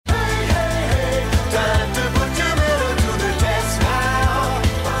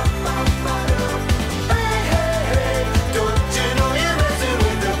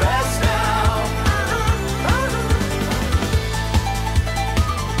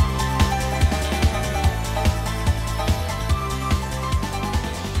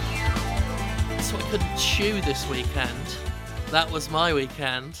Chew this weekend. That was my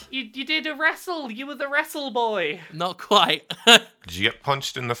weekend. You did a wrestle. You were the wrestle boy. Not quite. Did you get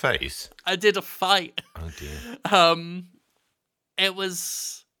punched in the face? I did a fight. Oh dear. It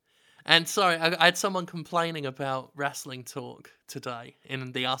was... And sorry, I had someone complaining about wrestling talk today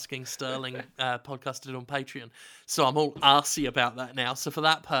in the Asking Sterling podcast I did on Patreon. So I'm all arsey about that now. So for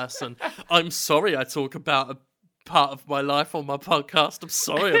that person, I'm sorry I talk about a part of my life on my podcast.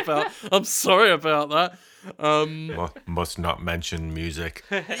 I'm sorry about that. Must not mention music.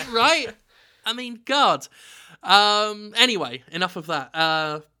 Right? I mean, God. Anyway, enough of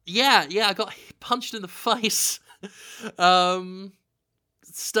that. Yeah, I got punched in the face.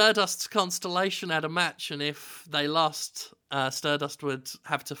 Stardust's Constellation had a match, and if they lost, Stardust would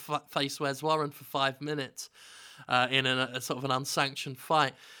have to face Wes Warren for 5 minutes in a sort of an unsanctioned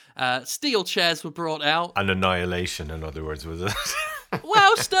fight. Steel chairs were brought out. An annihilation, in other words, was it?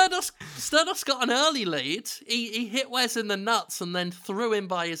 Well, Stardust got an early lead. He hit Wes in the nuts and then threw him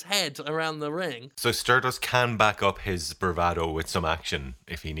by his head around the ring. So Stardust can back up his bravado with some action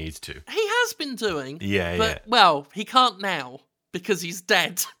if he needs to. He has been doing. Yeah. Well, he can't now because he's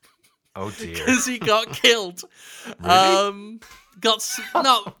dead. Oh dear. Because he got killed. Really?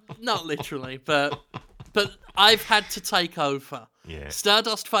 Not literally, but I've had to take over. Yeah.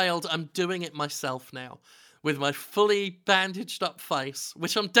 Stardust failed. I'm doing it myself now with my fully bandaged up face,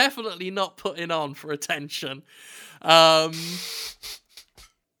 which I'm definitely not putting on for attention. It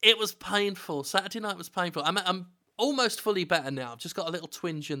was painful. Saturday night was painful. I'm almost fully better now. I've just got a little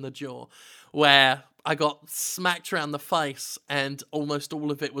twinge in the jaw where I got smacked around the face and almost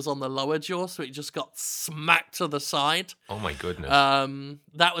all of it was on the lower jaw, so it just got smacked to the side. Oh my goodness.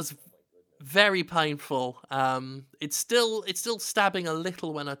 That was very painful. It's still stabbing a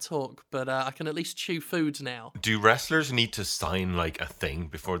little when I talk, but I can at least chew food now. Do wrestlers need to sign like a thing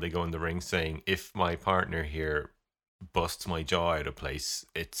before they go in the ring saying, if my partner here busts my jaw out of place,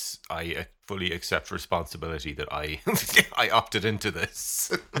 I fully accept responsibility that I I opted into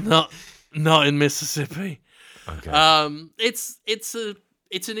this? Not in Mississippi. Okay. It's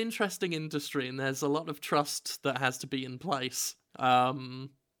an interesting industry, and there's a lot of trust that has to be in place.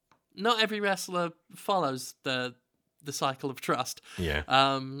 Not every wrestler follows the cycle of trust. Yeah.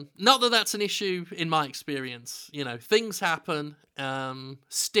 Not that that's an issue in my experience. You know, things happen.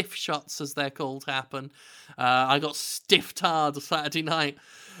 Stiff shots, as they're called, happen. I got stiffed hard Saturday night.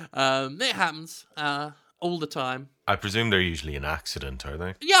 It happens all the time. I presume they're usually an accident, are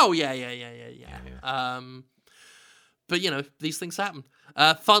they? Oh, yeah. But, you know, these things happen.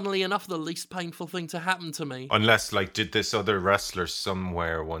 Funnily enough, the least painful thing to happen to me. Unless, like, did this other wrestler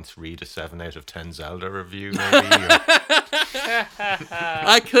somewhere once read a 7 out of 10 Zelda review, maybe?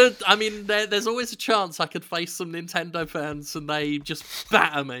 There's always a chance I could face some Nintendo fans and they just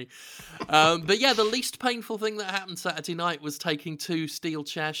batter me. But yeah, the least painful thing that happened Saturday night was taking 2 steel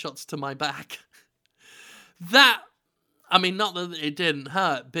chair shots to my back. Not that it didn't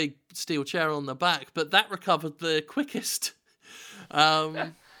hurt, big steel chair on the back, but that recovered the quickest.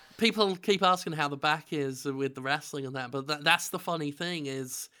 People keep asking how the back is with the wrestling and that, but that's the funny thing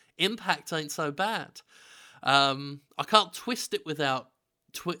is impact ain't so bad. I can't twist it without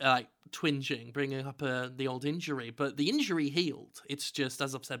twinging, bringing up the old injury, but the injury healed. It's just,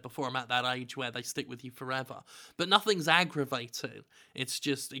 as I've said before, I'm at that age where they stick with you forever, but nothing's aggravating. It's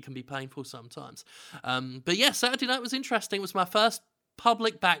just, it can be painful sometimes. But yeah, Saturday night was interesting. It was my first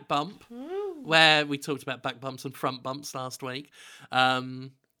public back bump, where we talked about back bumps and front bumps last week.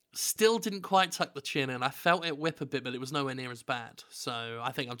 Still didn't quite tuck the chin in. I felt it whip a bit, but it was nowhere near as bad. So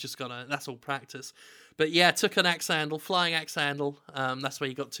I think I've just got to, that's all practice. But yeah, took an axe handle, flying axe handle. That's where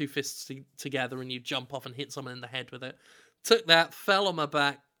you got 2 fists together and you jump off and hit someone in the head with it. Took that, fell on my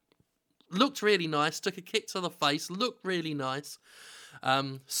back. Looked really nice. Took a kick to the face. Looked really nice.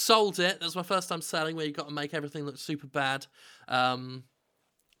 Sold it. That was my first time selling, where you got to make everything look super bad.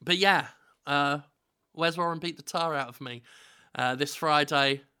 But yeah, Wes Warren beat the tar out of me. This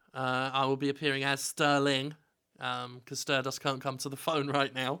Friday, I will be appearing as Sterling, because Stardust can't come to the phone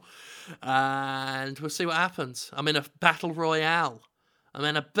right now. And we'll see what happens. I'm in a battle royale.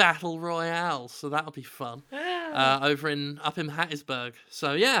 So that'll be fun. Up in Hattiesburg.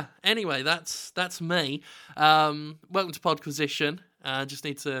 So yeah, anyway, that's me. Welcome to Podquisition. I just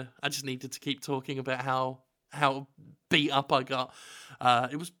needed to keep talking about how beat up I got.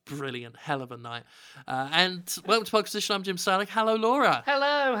 It was brilliant. Hell of a night. And welcome to Podquisition. I'm Jim Sterling. Hello, Laura.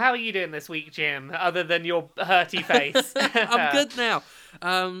 Hello, how are you doing this week, Jim, other than your hurty face? I'm good now.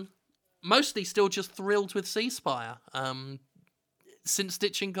 Mostly still just thrilled with Ceasefire. Since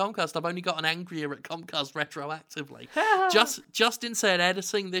ditching Comcast, I've only gotten angrier at Comcast retroactively. Justin said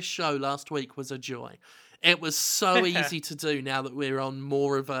editing this show last week was a joy. It was so easy to do now that we're on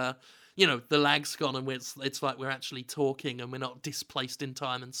more of a, the lag's gone and it's like we're actually talking and we're not displaced in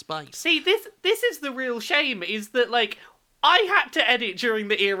time and space. See, this is the real shame, is that, like, I had to edit during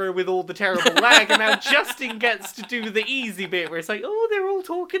the era with all the terrible lag, and now Justin gets to do the easy bit where it's like, oh, they're all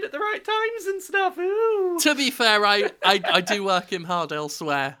talking at the right times and stuff. Ooh. To be fair, I do work him hard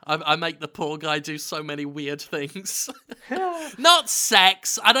elsewhere. I make the poor guy do so many weird things. Not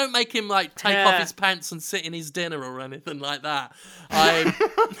sex. I don't make him, like, take off his pants and sit in his dinner or anything like that.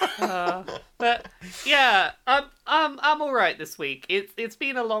 But yeah, I'm all right this week. It's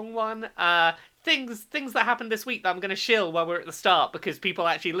been a long one. Things that happened this week that I'm going to shill while we're at the start, because people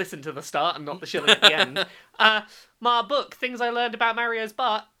actually listen to the start and not the shilling at the end. My book, Things I Learned About Mario's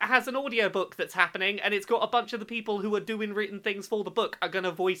Butt, has an audiobook that's happening, and it's got a bunch of the people who are doing written things for the book are going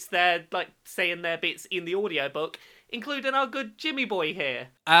to voice their, like, saying their bits in the audiobook, including our good Jimmy boy here.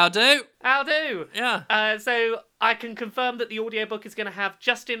 I'll do. Yeah. So I can confirm that the audiobook is going to have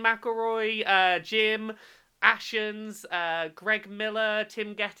Justin McElroy, Jim, Ashens, Greg Miller,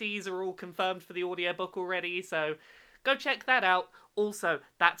 Tim Geddes are all confirmed for the audiobook already, so go check that out. Also,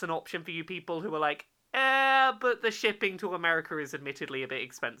 that's an option for you people who are like, but the shipping to America is admittedly a bit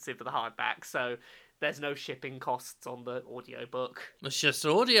expensive for the hardback, so there's no shipping costs on the audiobook. It's just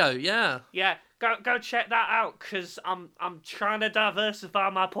audio, yeah. Yeah, go check that out, because I'm trying to diversify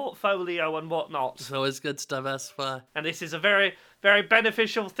my portfolio and whatnot. It's always good to diversify. And this is a very, very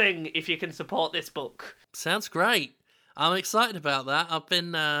beneficial thing if you can support this book. Sounds great. I'm excited about that. I've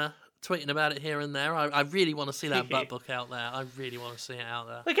been tweeting about it here and there. I really want to see that butt book out there. I really want to see it out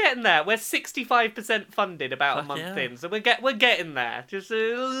there. We're getting there. We're 65% funded about a month in, so we're getting there. Just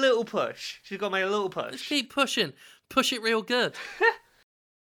a little push. She's got to make a little push. Just keep pushing. Push it real good.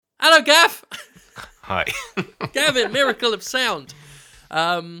 Hello, Gav. Hi. Gavin, Miracle of Sound.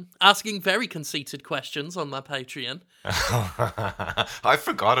 Asking very conceited questions on my Patreon. I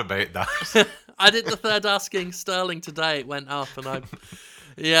forgot about that. I did the third Asking Sterling today. It went up, and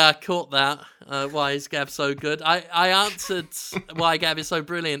I caught that. Why is Gav so good? I answered why Gav is so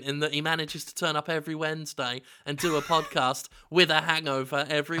brilliant in that he manages to turn up every Wednesday and do a podcast with a hangover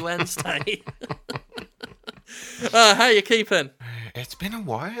every Wednesday. How you keeping? It's been a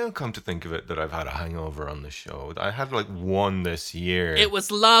while, come to think of it, that I've had a hangover on the show. I had like one this year. It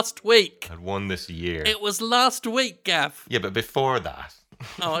was last week. I had one this year. It was last week, Gav. Yeah, but before that.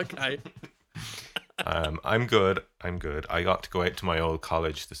 Oh, okay. I'm good. I got to go out to my old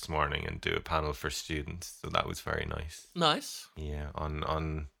college this morning and do a panel for students, so that was very nice. Nice. Yeah,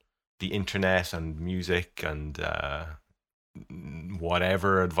 on the internet and music and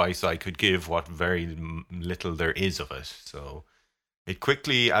whatever advice I could give, what very little there is of it. So it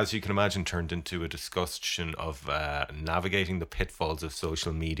quickly, as you can imagine, turned into a discussion of navigating the pitfalls of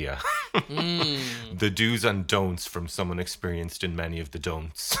social media. The do's and don'ts from someone experienced in many of the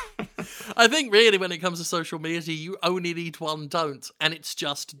don'ts. I think really when it comes to social media, you only need one don't, and it's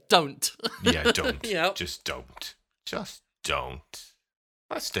just don't. Yeah, don't. Yep. Just don't. Just don't.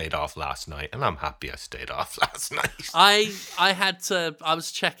 I stayed off last night, and I'm happy I stayed off last night. I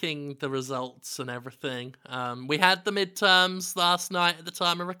was checking the results and everything. We had the midterms last night at the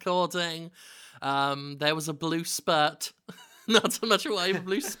time of recording. There was a blue spurt. Not so much a wave, a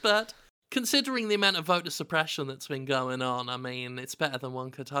blue spurt. Considering the amount of voter suppression that's been going on, I mean, it's better than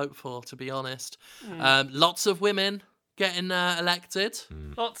one could hope for, to be honest. Lots of women getting elected.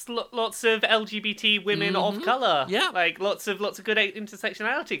 Lots of LGBT women of colour. Yeah. Like, lots of good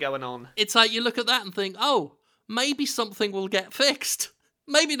intersectionality going on. It's like you look at that and think, oh, maybe something will get fixed.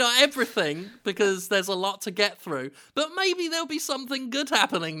 Maybe not everything, because there's a lot to get through, but maybe there'll be something good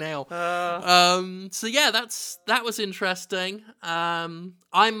happening now. So yeah, that was interesting. I'm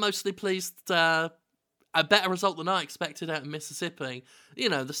mostly pleased. A better result than I expected out in Mississippi. You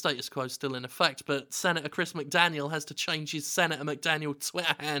know, the status quo is still in effect, but Senator Chris McDaniel has to change his Senator McDaniel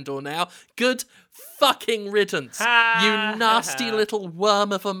Twitter handle now. Good fucking riddance, you nasty little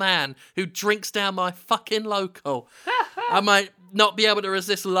worm of a man who drinks down my fucking local. I might not be able to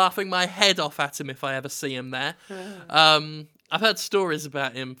resist laughing my head off at him if I ever see him there. I've heard stories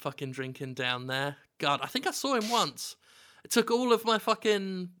about him fucking drinking down there. God, I think I saw him once. It took all of my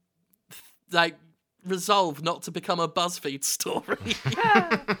fucking, resolve not to become a BuzzFeed story.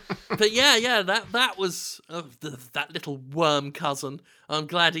 But yeah, that was that little worm cousin. I'm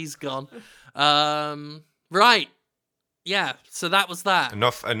glad he's gone. Right. Yeah, so that was that.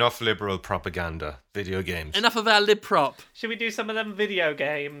 Enough liberal propaganda. Video games. Enough of our lib prop. Should we do some of them video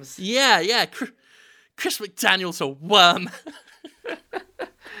games? Yeah. Chris McDaniel's a worm.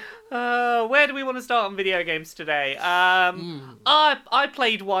 Where do we want to start on video games today? I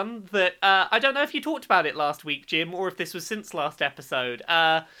played one that I don't know if you talked about it last week, Jim, or if this was since last episode.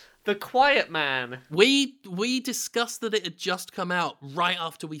 The Quiet Man. We discussed that it had just come out right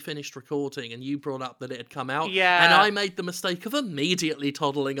after we finished recording, and you brought up that it had come out. Yeah. And I made the mistake of immediately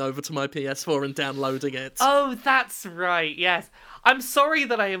toddling over to my PS4 and downloading it. Oh, that's right, yes. I'm sorry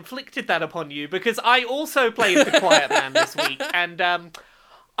that I inflicted that upon you, because I also played The Quiet Man this week, and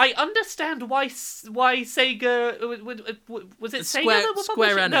I understand why Sega... Was it Sega that were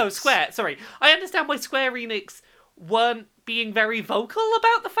Square publishing? Enix. No, Square, sorry. I understand why Square Enix weren't being very vocal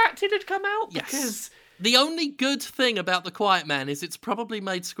about the fact it had come out, Yes. because... The only good thing about The Quiet Man is it's probably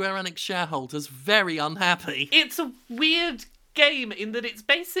made Square Enix shareholders very unhappy. It's a weird game in that it's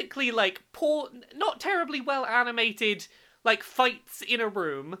basically like poor, not terribly well animated, like fights in a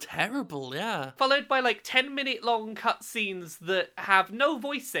room, Terrible, yeah. followed by like 10-minute long cutscenes that have no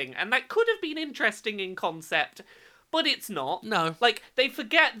voicing, and that could have been interesting in concept, but it's not. No. Like, they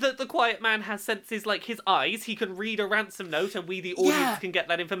forget that the Quiet Man has senses like his eyes. He can read a ransom note, and we, the audience, Yeah. can get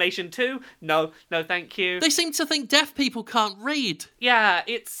that information too. No, thank you. They seem to think deaf people can't read. Yeah,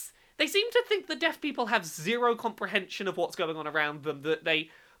 they seem to think the deaf people have zero comprehension of what's going on around them, that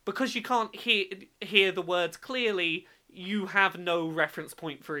because you can't hear the words clearly, you have no reference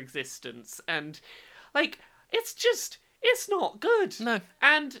point for existence. And, like, it's not good. No.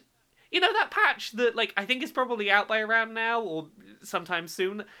 And, you know, that patch that, like, I think is probably out by around now, or sometime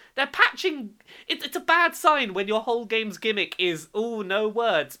soon, they're patching... It's a bad sign when your whole game's gimmick is, oh, no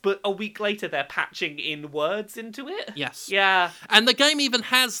words, but a week later they're patching in words into it. Yes. Yeah. And the game even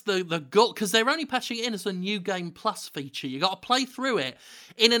has the gut, because they're only patching it in as a New Game Plus feature. You got to play through it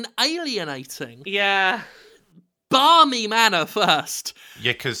in an alienating, Yeah. balmy manner first.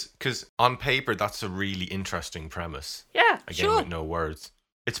 Yeah, because on paper that's a really interesting premise. Yeah. Again, Sure. with no words.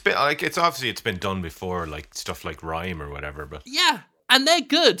 It's been like it's been done before, like stuff like Rhyme or whatever. But Yeah, and they're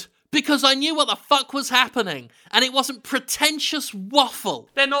good, because I knew what the fuck was happening, and it wasn't pretentious waffle.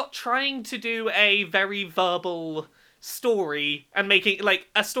 They're not trying to do a very verbal story and making, like,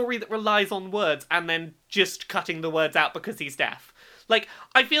 a story that relies on words and then just cutting the words out because he's deaf. Like,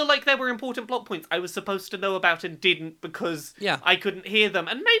 I feel like there were important plot points I was supposed to know about and didn't because Yeah. I couldn't hear them.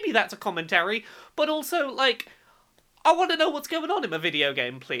 And maybe that's a commentary, but also, like, I want to know what's going on in a video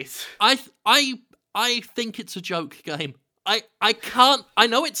game, please. I think it's a joke game. I can't. I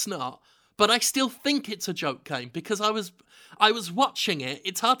know it's not, but I still think it's a joke game because I was watching it.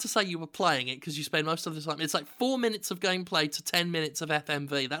 It's hard to say you were playing it because you spend most of the time. It's like 4 minutes of gameplay to 10 minutes of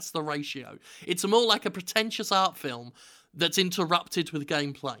FMV. That's the ratio. It's more like a pretentious art film that's interrupted with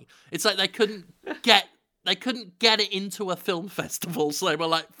gameplay. It's like they couldn't get it into a film festival, so they were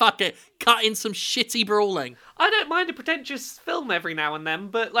like, fuck it, cut in some shitty brawling. I don't mind a pretentious film every now and then,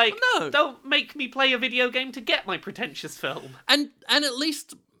 but, like, No. don't make me play a video game to get my pretentious film. And at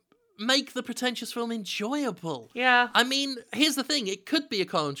least make the pretentious film enjoyable. Yeah. I mean, here's the thing, it could be a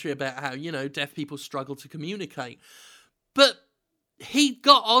commentary about how, deaf people struggle to communicate. But he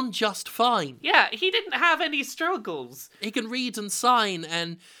got on just fine. Yeah, he didn't have any struggles. He can read and sign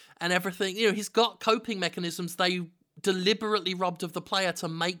and everything. He's got coping mechanisms they deliberately robbed of the player to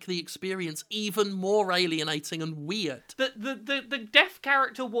make the experience even more alienating and weird. The deaf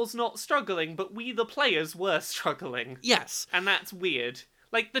character was not struggling, but we, the players, were struggling. Yes. And that's weird.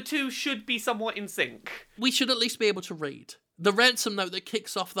 Like, the two should be somewhat in sync. We should at least be able to read. The ransom note that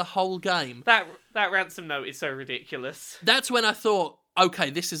kicks off the whole game. That ransom note is so ridiculous. That's when I thought, okay,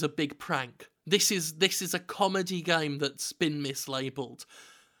 this is a big prank. This is a comedy game that's been mislabeled.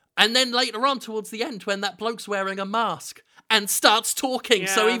 And then later on, towards the end, when that bloke's wearing a mask and starts talking,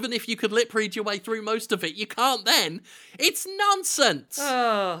 so Yeah. even if you could lip read your way through most of it, you can't then. It's nonsense.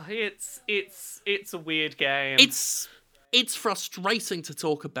 Oh, it's a weird game. It's frustrating to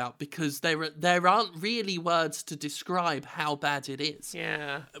talk about because there aren't really words to describe how bad it is.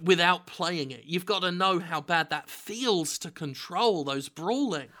 Yeah. Without playing it. You've got to know how bad that feels to control those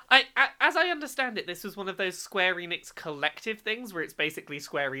brawling. As I understand it, this was one of those Square Enix collective things where it's basically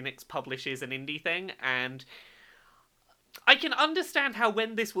Square Enix publishes an indie thing, and I can understand how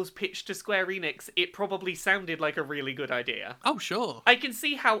when this was pitched to Square Enix, it probably sounded like a really good idea. Oh, sure. I can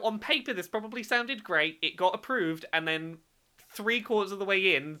see how on paper this probably sounded great, it got approved, and then 3/4 of the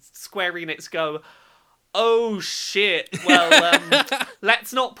way in, Square Enix go, oh shit, well,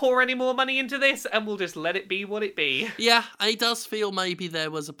 let's not pour any more money into this, and we'll just let it be what it be. Yeah, it does feel maybe there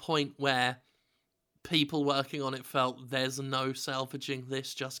was a point where people working on it felt there's no salvaging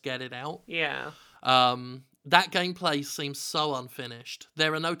this, just get it out. Yeah. that gameplay seems so unfinished.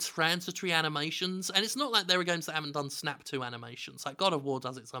 There are no transitory animations, and it's not like there are games that haven't done snap to animations. Like God of War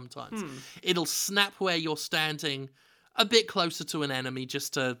does it sometimes. It'll snap where you're standing a bit closer to an enemy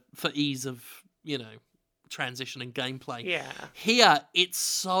just for ease of, transition and gameplay. Yeah. Here, it's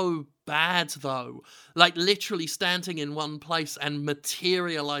so bad, though. Like, literally standing in one place and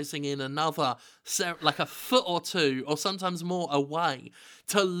materializing in another, like a foot or two, or sometimes more away,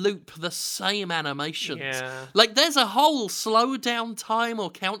 to loop the same animations. Yeah. Like, there's a whole slow down time or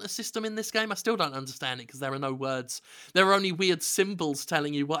counter system in this game. I still don't understand it, because there are no words. There are only weird symbols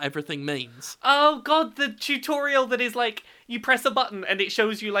telling you what everything means. Oh god, the tutorial that is like, you press a button and it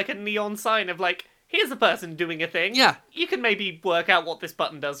shows you like a neon sign of like, here's a person doing a thing. Yeah. You can maybe work out what this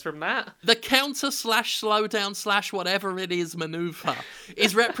button does from that. The counter / slowdown / whatever it is maneuver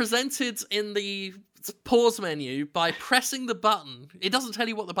is represented in the pause menu by pressing the button. It doesn't tell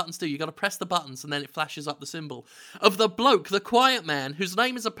you what the buttons do. You got to press the buttons and then it flashes up the symbol of the bloke, the quiet man, whose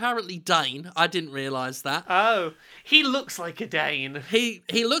name is apparently Dane. I didn't realise that. Oh, he looks like a Dane. He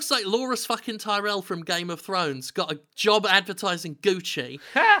looks like Loras fucking Tyrell from Game of Thrones. Got a job advertising Gucci.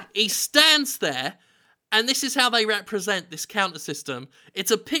 Ha! He stands there, and this is how they represent this counter system.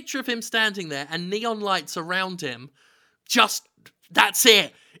 It's a picture of him standing there and neon lights around him. That's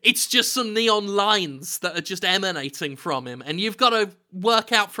it. It's just some neon lines that are just emanating from him, and you've got to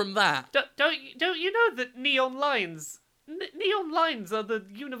work out from that. Don't you know that neon lines are the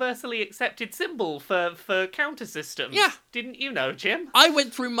universally accepted symbol for counter systems? Yeah. Didn't you know, Jim? I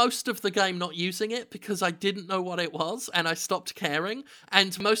went through most of the game not using it because I didn't know what it was, and I stopped caring,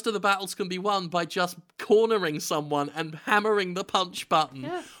 and most of the battles can be won by just cornering someone and hammering the punch button,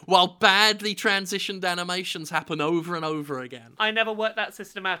 while badly transitioned animations happen over and over again. I never worked that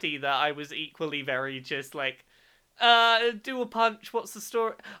system out either. I was equally very just like, do a punch, what's the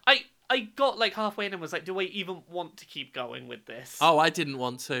story? I got like halfway in and was like, do I even want to keep going with this? Oh, I didn't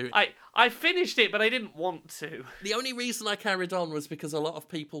want to. I finished it, but I didn't want to. The only reason I carried on was because a lot of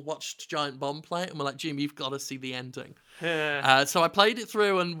people watched Giant Bomb play it and were like, Jim, you've got to see the ending. So I played it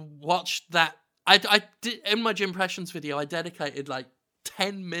through and watched that. I did, in my Jim Impressions video, I dedicated like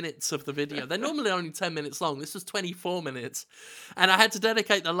 10 minutes of the video. They're normally only 10 minutes long. This was 24 minutes. And I had to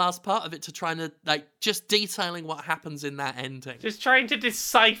dedicate the last part of it to trying to, like, just detailing what happens in that ending. Just trying to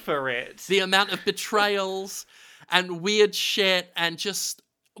decipher it. The amount of betrayals and weird shit, and just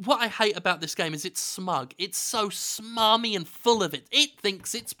what I hate about this game is it's smug. It's so smarmy and full of it. It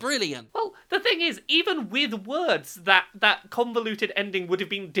thinks it's brilliant. Well, the thing is, even with words, that convoluted ending would have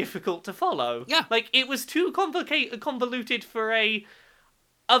been difficult to follow. Yeah. Like, it was too convoluted for a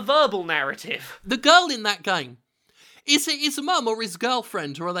verbal narrative. The girl in that game, is it his mum or his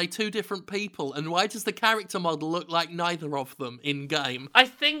girlfriend, or are they two different people? And why does the character model look like neither of them in game? I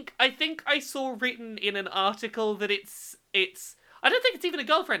think I saw written in an article that it's I don't think it's even a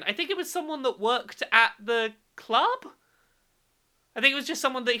girlfriend. I think it was someone that worked at the club. I think it was just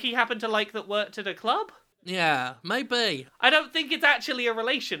someone that he happened to like that worked at a club. Yeah, maybe. I don't think it's actually a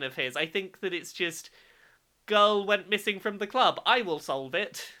relation of his. I think that it's just girl went missing from the club. I will solve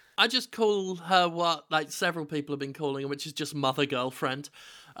it. I just call her what, like, several people have been calling her, which is just mother girlfriend.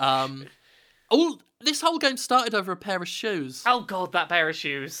 This whole game started over a pair of shoes. Oh god, that pair of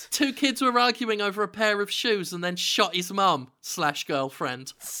shoes. Two kids were arguing over a pair of shoes and then shot his mum /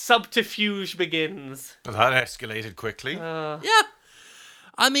 girlfriend. Subterfuge begins. Well, that escalated quickly. Yeah.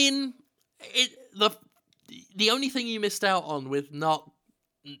 I mean, the only thing you missed out on with not,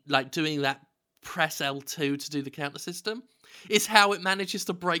 like, doing that press L2 to do the counter system is how it manages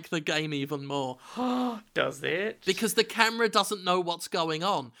to break the game even more. Does it? Because the camera doesn't know what's going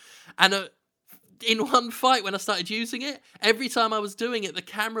on. And in one fight, when I started using it, every time I was doing it, the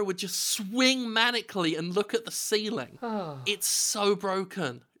camera would just swing manically and look at the ceiling. It's so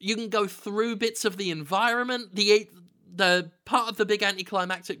broken. You can go through bits of the environment. The part of the big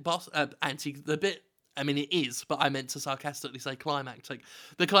anticlimactic boss... it is, but I meant to sarcastically say climactic.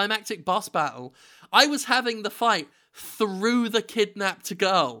 The climactic boss battle, I was having the fight through the kidnapped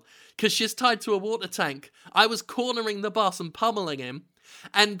girl, because she's tied to a water tank. I was cornering the boss and pummeling him,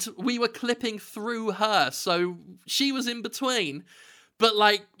 and we were clipping through her, so she was in between, but,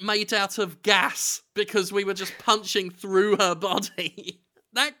 like, made out of gas, because we were just punching through her body.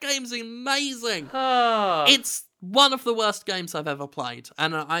 That game's amazing. It's one of the worst games I've ever played.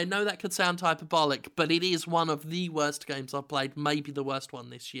 And I know that could sound hyperbolic, but it is one of the worst games I've played, maybe the worst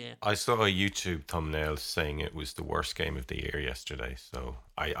one this year. I saw a YouTube thumbnail saying it was the worst game of the year yesterday, so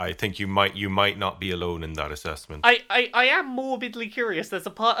I think you might not be alone in that assessment. I am morbidly curious. There's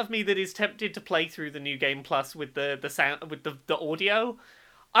a part of me that is tempted to play through the new Game Plus with the sound, with the audio.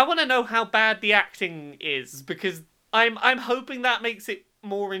 I want to know how bad the acting is, because I'm hoping that makes it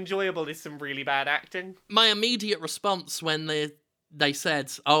more enjoyable is some really bad acting. My immediate response when they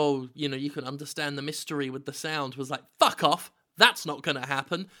said, "Oh, you can understand the mystery with the sound," was like, "Fuck off! That's not going to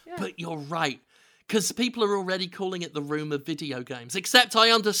happen." Yeah. But you're right, because people are already calling it the room of video games. Except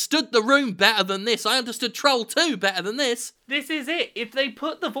I understood the room better than this. I understood Troll 2 better than this. This is it. If they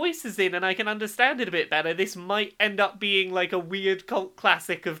put the voices in and I can understand it a bit better, this might end up being like a weird cult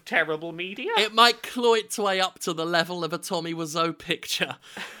classic of terrible media. It might claw its way up to the level of a Tommy Wiseau picture.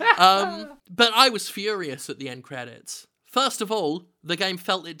 But I was furious at the end credits. First of all, the game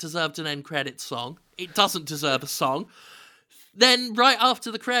felt it deserved an end credits song. It doesn't deserve a song. Then, right after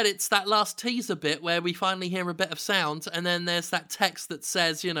the credits, that last teaser bit where we finally hear a bit of sound, and then there's that text that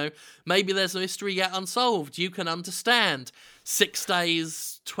says, maybe there's a mystery yet unsolved. You can understand. 6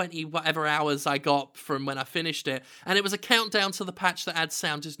 days, 20 whatever hours I got from when I finished it. And it was a countdown to the patch that adds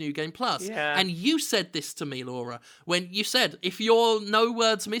Sound is New Game Plus. Yeah. And you said this to me, Laura, when you said, if your no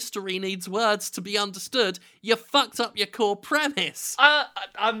words mystery needs words to be understood, you fucked up your core premise.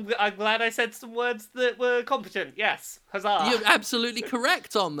 I'm glad I said some words that were competent. Yes. Huzzah. You're absolutely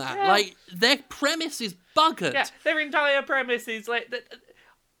correct on that. Yeah. Like, their premise is buggered. Yeah, their entire premise is like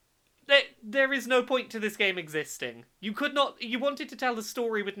there is no point to this game existing. You wanted to tell the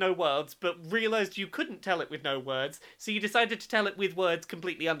story with no words, but realised you couldn't tell it with no words, so you decided to tell it with words,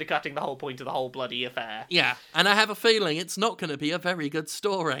 completely undercutting the whole point of the whole bloody affair. Yeah, and I have a feeling it's not going to be a very good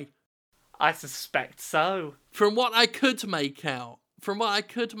story. I suspect so. From what I could make out,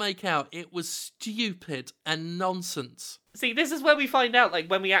 it was stupid and nonsense. See, this is where we find out, like,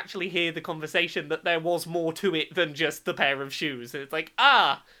 when we actually hear the conversation, that there was more to it than just the pair of shoes. It's like,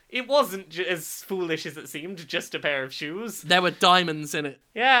 it wasn't as foolish as it seemed, just a pair of shoes. There were diamonds in it.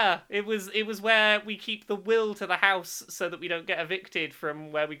 Yeah, it was where we keep the will to the house so that we don't get evicted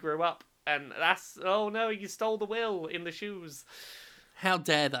from where we grew up. And that's, oh no, you stole the will in the shoes. How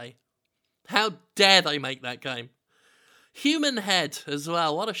dare they? How dare they make that game? Human Head as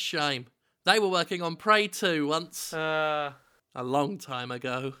well, what a shame. They were working on Prey 2 once. A long time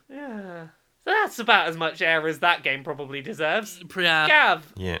ago. Yeah. So that's about as much air as that game probably deserves. Yeah.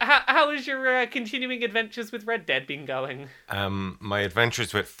 Gav, Yeah. How has your continuing adventures with Red Dead been going? My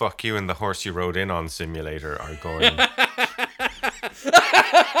adventures with Fuck You and the Horse You Rode In On Simulator are going.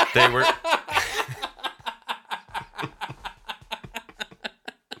 They were.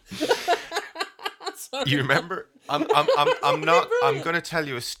 You remember? I'm going to tell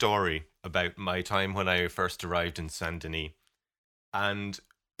you a story about my time when I first arrived in Saint Denis, and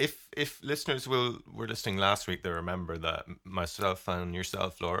if listeners were listening last week, they remember that myself and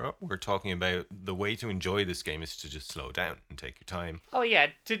yourself, Laura, were talking about the way to enjoy this game is to just slow down and take your time. Oh yeah,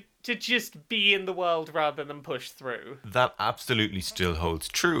 to just be in the world rather than push through. That absolutely still holds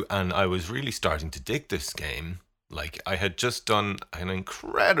true, and I was really starting to dig this game. Like, I had just done an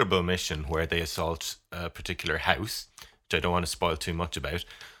incredible mission where they assault a particular house, which I don't want to spoil too much about.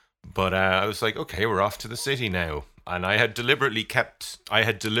 But I was like, okay, we're off to the city now. And I had deliberately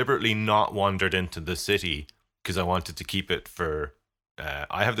not wandered into the city because I wanted to keep it for...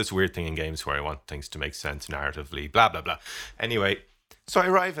 I have this weird thing in games where I want things to make sense narratively, blah, blah, blah. Anyway, so I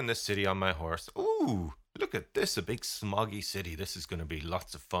arrive in this city on my horse. Ooh, look at this, a big smoggy city. This is going to be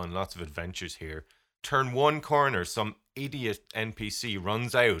lots of fun, lots of adventures here. Turn one corner, some idiot NPC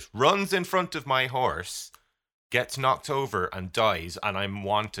runs in front of my horse, gets knocked over and dies, and I'm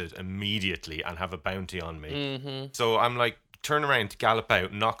wanted immediately and have a bounty on me. Mm-hmm. So I'm like, turn around, gallop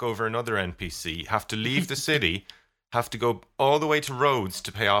out, knock over another NPC, have to leave the city, have to go all the way to Rhodes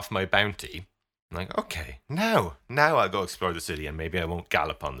to pay off my bounty. I'm like, okay, now I'll go explore the city and maybe I won't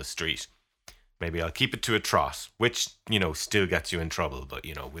gallop on the street. Maybe I'll keep it to a trot, which, still gets you in trouble, but,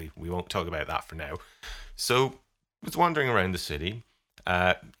 we won't talk about that for now. So, was wandering around the city,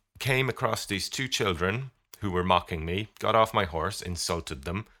 came across these two children who were mocking me, got off my horse, insulted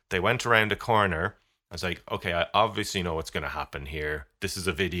them. They went around a corner. I was like, okay, I obviously know what's going to happen here. This is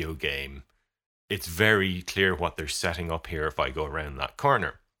a video game. It's very clear what they're setting up here if I go around that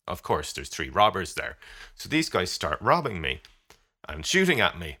corner. Of course, there's 3 robbers there. So these guys start robbing me and shooting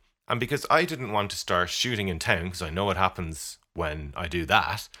at me. And because I didn't want to start shooting in town, because I know what happens when I do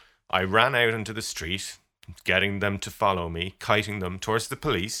that, I ran out into the street, getting them to follow me, kiting them towards the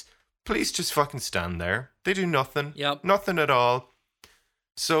police. Police just fucking stand there. They do nothing. Yep. Nothing at all.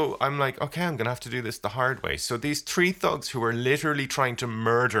 So I'm like, okay, I'm going to have to do this the hard way. So these 3 thugs who were literally trying to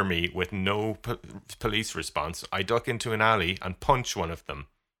murder me with no police response, I duck into an alley and punch one of them.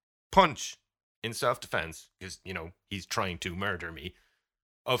 Punch! In self-defense, because, he's trying to murder me.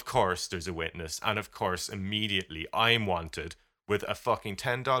 Of course there's a witness, and of course immediately I'm wanted with a fucking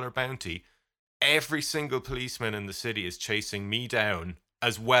 $10 bounty. Every single policeman in the city is chasing me down,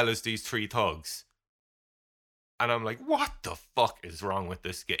 as well as these 3 thugs. And I'm like, what the fuck is wrong with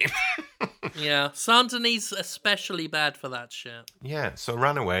this game? Yeah, Saint-Denis especially bad for that shit. Yeah, so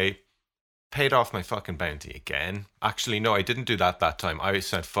ran away, paid off my fucking bounty again. Actually, no, I didn't do that time. I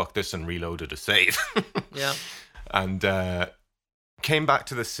said, fuck this, and reloaded a save. Yeah. And came back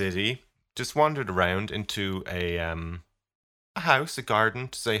to the city, just wandered around into a house, a garden,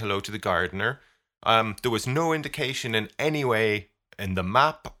 to say hello to the gardener. There was no indication in any way in the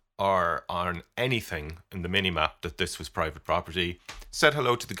map or on anything in the mini-map that this was private property. Said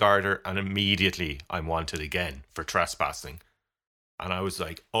hello to the gardener, and immediately I'm wanted again for trespassing. And I was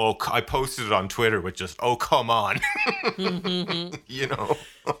like, oh, I posted it on Twitter with just, oh, come on. You know?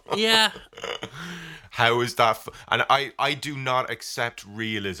 Yeah. How is that? And I do not accept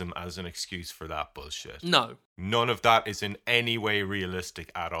realism as an excuse for that bullshit. No. None of that is in any way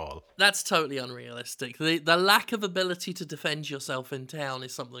realistic at all. That's totally unrealistic. The lack of ability to defend yourself in town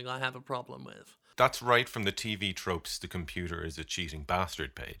is something I have a problem with. That's right from the TV tropes, the computer is a cheating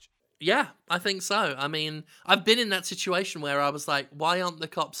bastard page. Yeah, I think so. I mean, I've been in that situation where I was like, why aren't the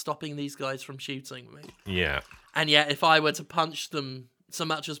cops stopping these guys from shooting me? Yeah. And yet, if I were to punch them, so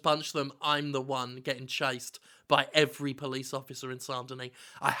much as punch them, I'm the one getting chased by every police officer in Saint-Denis.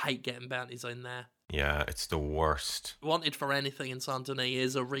 I hate getting bounties in there. Yeah, it's the worst. Wanted for anything in Saint-Denis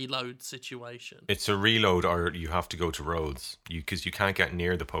is a reload situation. It's a reload, or you have to go to Rhodes, because you can't get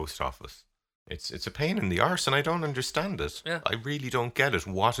near the post office. It's a pain in the arse, and I don't understand it. Yeah. I really don't get it.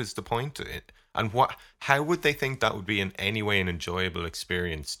 What is the point of it? And how would they think that would be in any way an enjoyable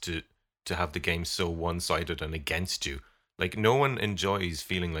experience to have the game so one-sided and against you? Like, no one enjoys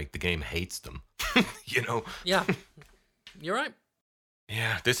feeling like the game hates them, you know? Yeah, you're right.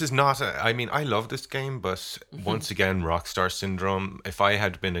 Yeah, this is not I mean, I love this game, but once again, Rockstar Syndrome. If I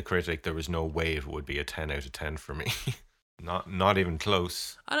had been a critic, there was no way it would be a 10 out of 10 for me. Not even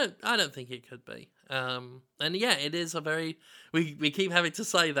close. I don't think it could be. And yeah, it is a very we keep having to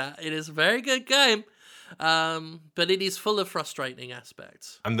say that it is a very good game. But it is full of frustrating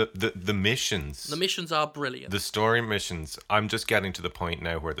aspects. And the missions. The missions are brilliant. The story missions. I'm just getting to the point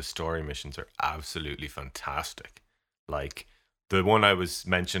now where the story missions are absolutely fantastic. Like the one I was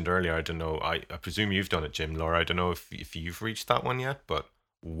mentioned earlier, I don't know. I presume you've done it, Jim, Laura. I don't know if you've reached that one yet, but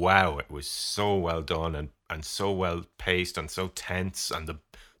wow, it was so well done and so well paced and so tense, and the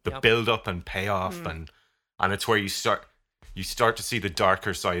build up and payoff and it's where you start to see the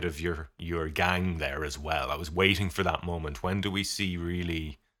darker side of your gang there as well. I was waiting for that moment. When do we see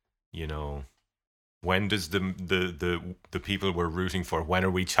really, you know, when does the people we're rooting for, when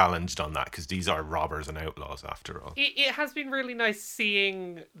are we challenged on that? Because these are robbers and outlaws after all. It has been really nice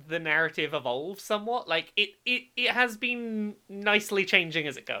seeing the narrative evolve somewhat. Like, it has been nicely changing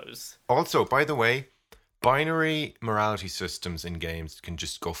as it goes. Also, by the way, binary morality systems in games can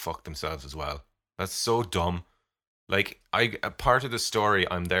just go fuck themselves as well. That's so dumb. Like, a part of the story,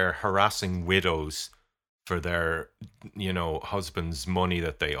 I'm there harassing widows for their, you know, husband's money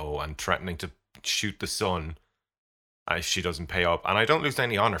that they owe and threatening to shoot the son if she doesn't pay up. And I don't lose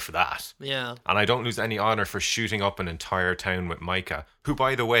any honor for that. Yeah. And I don't lose any honor for shooting up an entire town with Micah, who,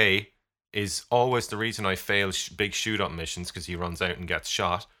 by the way, is always the reason I fail big shoot-up missions, because he runs out and gets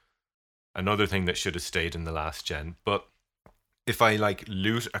shot. Another thing that should have stayed in the last gen. But if I, like,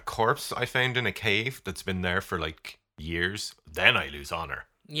 loot a corpse I found in a cave that's been there for, like, years, then I lose honor.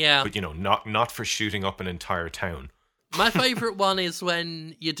 Yeah. But, you know, not for shooting up an entire town. My favourite one is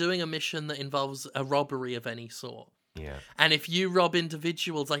when you're doing a mission that involves a robbery of any sort. Yeah. And if you rob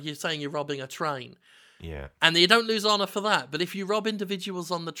individuals, like you're saying you're robbing a train. Yeah. And you don't lose honour for that. But if you rob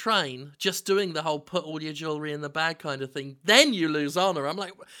individuals on the train, just doing the whole put all your jewellery in the bag kind of thing, then you lose honour. I'm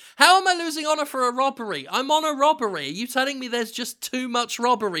like, how am I losing honour for a robbery? I'm on a robbery. Are you telling me there's just too much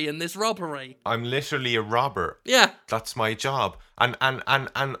robbery in this robbery? I'm literally a robber. Yeah. That's my job. And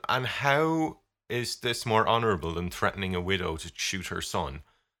how is this more honourable than threatening a widow to shoot her son?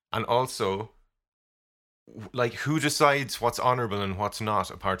 And also, like, who decides what's honourable and what's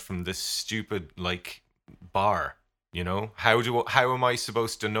not, apart from this stupid, like, bar? You know, how am I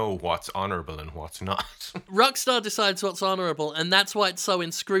supposed to know what's honourable and what's not? Rockstar decides what's honourable, and that's why it's so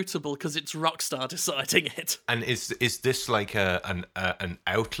inscrutable, because it's Rockstar deciding it. And is this like an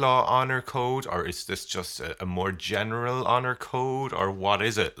outlaw honour code, or is this just a more general honour code, or what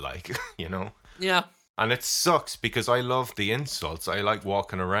is it like? You know? Yeah. And it sucks because I love the insults. I like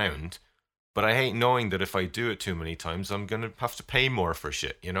walking around, but I hate knowing that if I do it too many times, I'm gonna have to pay more for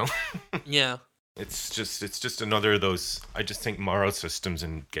shit. You know? Yeah. It's just another of those. I just think moral systems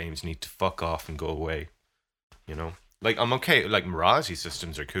in games need to fuck off and go away. You know? Like, I'm okay. Like, morality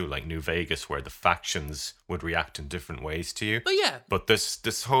systems are cool. Like New Vegas, where the factions would react in different ways to you. But yeah, But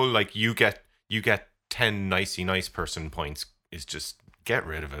this whole like you get 10 nicey nice person points is just get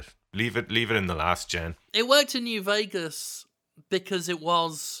rid of it. Leave it in the last gen. it worked in New Vegas because it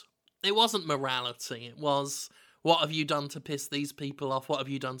wasn't morality. It was, what have you done to piss these people off? What have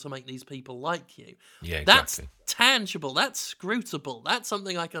you done to make these people like you? Yeah, exactly. That's tangible. That's scrutable. That's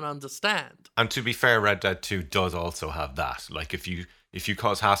something I can understand. And to be fair, Red Dead 2 does also have that. Like if you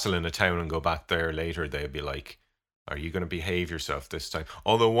cause hassle in a town and go back there later, they'd be like, "Are you going to behave yourself this time?"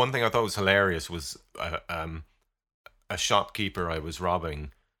 Although one thing I thought was hilarious was a shopkeeper I was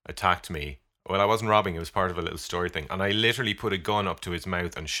robbing attacked me. Well, I wasn't robbing, it was part of a little story thing. And I literally put a gun up to his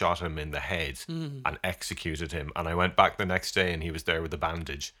mouth and shot him in the head and executed him. And I went back the next day and he was there with a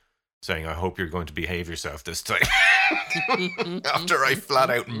bandage saying, "I hope you're going to behave yourself this time." After I flat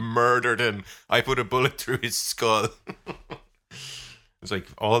out murdered him, I put a bullet through his skull. It's like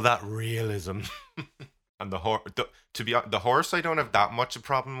all that realism. And the horse I don't have that much a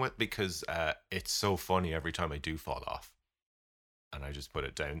problem with because it's so funny every time I do fall off. And I just put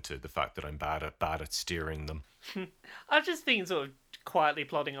it down to the fact that I'm bad at steering them. I've just been sort of quietly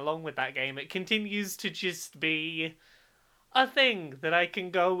plodding along with that game. It continues to just be a thing that I can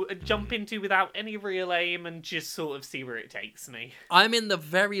go and jump into without any real aim and just sort of see where it takes me. I'm in the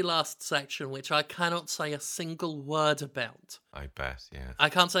very last section, which I cannot say a single word about. I bet, yeah. I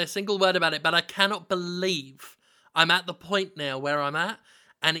can't say a single word about it, but I cannot believe I'm at the point now where I'm at,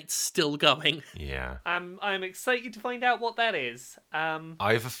 and it's still going. Yeah. I'm excited to find out what that is.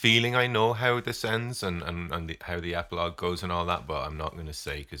 I have a feeling I know how this ends and how the epilogue goes and all that, but I'm not going to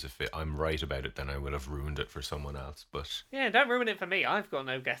say because if I'm right about it, then I would have ruined it for someone else. But yeah, don't ruin it for me. I've got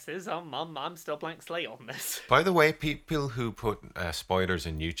no guesses. I'm still blank slate on this. by the way, people who put spoilers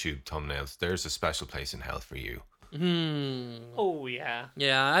in YouTube thumbnails, there's a special place in hell for you. Oh, yeah.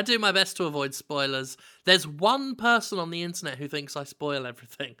 Yeah, I do my best to avoid spoilers. There's one person on the internet who thinks I spoil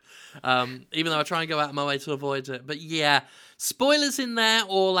everything, even though I try and go out of my way to avoid it. But yeah, spoilers in there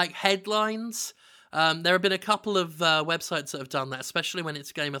or like headlines. There have been a couple of websites that have done that, especially when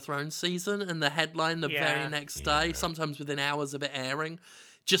it's Game of Thrones season, and the headline the very next day, sometimes within hours of it airing,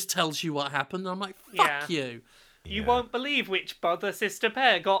 just tells you what happened. I'm like, fuck you. You won't believe which brother sister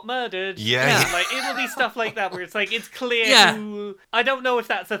pair got murdered. Yeah. Like it'll be stuff like that where it's like it's clear who. I don't know if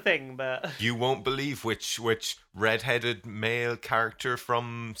that's a thing, but you won't believe which red-headed male character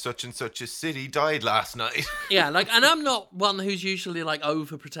from such and such a city died last night. Yeah, like, and I'm not one who's usually like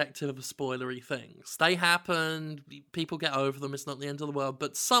overprotective of spoilery things. They happen, people get over them, it's not the end of the world,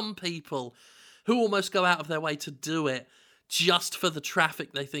 but some people who almost go out of their way to do it just for the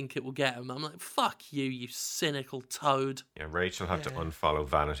traffic they think it will get them. I'm like, fuck you, you cynical toad. Yeah, Rachel had to unfollow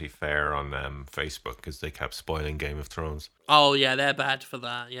Vanity Fair on Facebook because they kept spoiling Game of Thrones. Oh yeah, they're bad for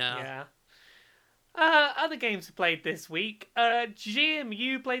that, yeah. Other games we played this week. Jim,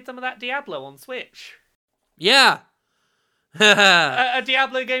 you played some of that Diablo on Switch. Yeah. A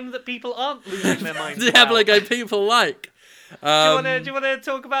Diablo game that people aren't losing their minds Diablo about. game people like. Do you want to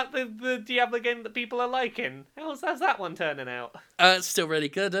talk about the Diablo game that people are liking? How's that one turning out? It's still really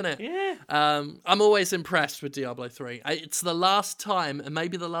good, isn't it? Yeah. I'm always impressed with Diablo 3. It's the last time, and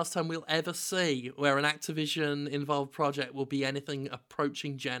maybe the last time we'll ever see, where an Activision-involved project will be anything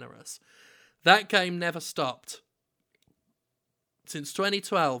approaching generous. That game never stopped. Since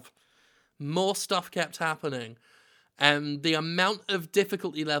 2012, more stuff kept happening. And the amount of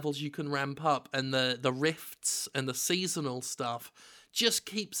difficulty levels you can ramp up and the rifts and the seasonal stuff just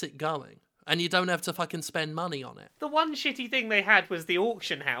keeps it going. And you don't have to fucking spend money on it. The one shitty thing they had was the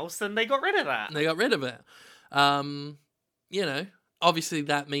auction house, and they got rid of that. They got rid of it. You know, obviously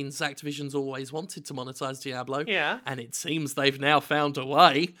that means Activision's always wanted to monetize Diablo. Yeah. And it seems they've now found a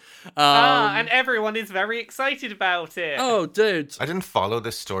way. And everyone is very excited about it. Oh, dude. I didn't follow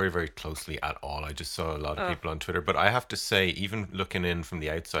this story very closely at all. I just saw a lot of people on Twitter. But I have to say, even looking in from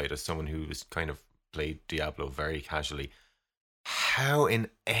the outside as someone who was kind of played Diablo very casually, how in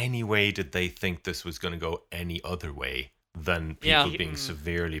any way did they think this was going to go any other way than people being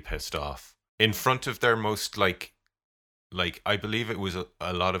severely pissed off? In front of their most, like I believe it was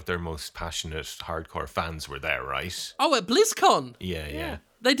a lot of their most passionate hardcore fans were there, right? Oh, at BlizzCon. Yeah.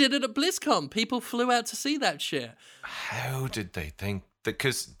 They did it at BlizzCon. People flew out to see that shit. How did they think?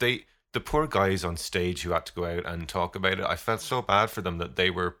 Because the poor guys on stage who had to go out and talk about it, I felt so bad for them that they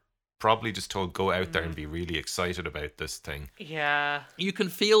were probably just told, go out there and be really excited about this thing. Yeah. You can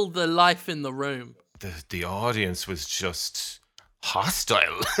feel the life in the room. The audience was just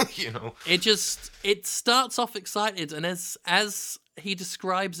hostile, you know. It starts off excited, and as he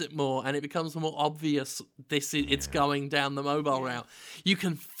describes it more, and it becomes more obvious it's going down the mobile route. You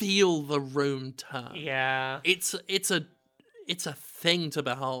can feel the room turn. Yeah. It's a thing to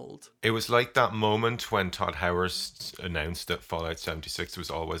behold. It was like that moment when Todd Howard announced that Fallout 76 was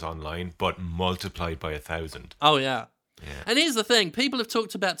always online, but multiplied by 1,000. Oh yeah. Yeah. And here's the thing: people have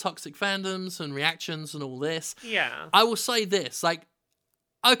talked about toxic fandoms and reactions and all this. Yeah. I will say this: like,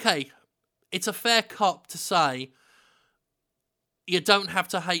 okay, it's a fair cop to say you don't have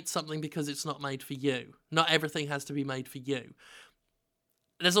to hate something because it's not made for you. Not everything has to be made for you.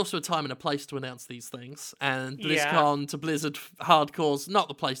 There's also a time and a place to announce these things, and BlizzCon to Blizzard hardcore's not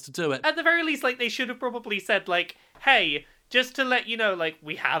the place to do it. At the very least, like, they should have probably said, like, hey, just to let you know, like,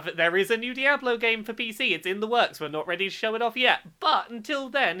 there is a new Diablo game for PC. It's in the works. We're not ready to show it off yet. But until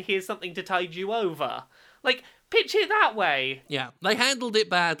then, here's something to tide you over. Like, pitch it that way. Yeah, they handled it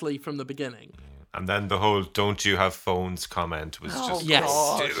badly from the beginning. And then the whole "don't you have phones" comment was just,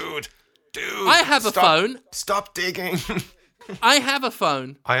 dude, I have a phone. Stop digging. I have a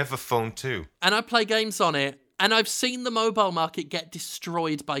phone. I have a phone too. And I play games on it. And I've seen the mobile market get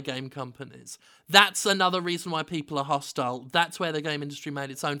destroyed by game companies. That's another reason why people are hostile. That's where the game industry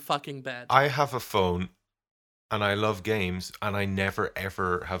made its own fucking bed. I have a phone, and I love games, and I never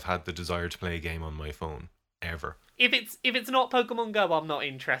ever have had the desire to play a game on my phone. Ever. If it's not Pokemon Go, I'm not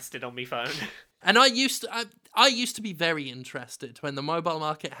interested on my phone. And I used to be very interested when the mobile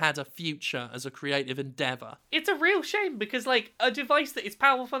market had a future as a creative endeavor. It's a real shame because, like, a device that is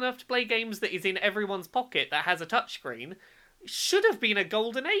powerful enough to play games that is in everyone's pocket that has a touchscreen should have been a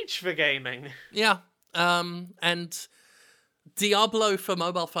golden age for gaming. Yeah. And Diablo for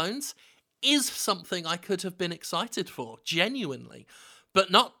mobile phones is something I could have been excited for, genuinely. But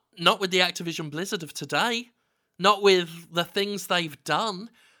not with the Activision Blizzard of today. Not with the things they've done.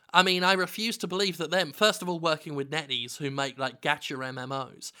 I mean, I refuse to believe that them, first of all, working with NetEase, who make, like, gacha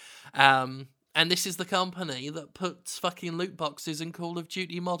MMOs. And this is the company that puts fucking loot boxes in Call of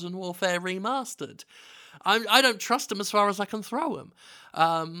Duty Modern Warfare Remastered. I don't trust them as far as I can throw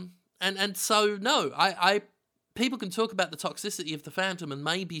them. And so, no, people can talk about the toxicity of the fandom, and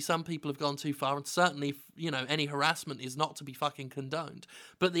maybe some people have gone too far, and certainly, any harassment is not to be fucking condoned.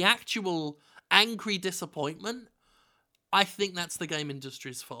 But the actual angry disappointment, I think that's the game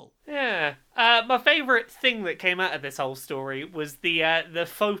industry's fault. Yeah. My favourite thing that came out of this whole story was the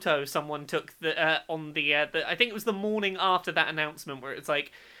photo someone took on the I think it was the morning after that announcement, where it's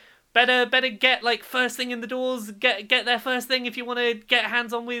like, better get, like, first thing in the doors, get there first thing if you want to get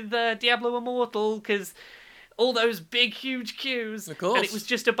hands on with Diablo Immortal, because all those big, huge queues. Of course. And it was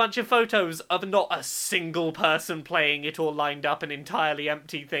just a bunch of photos of not a single person playing it, all lined up an entirely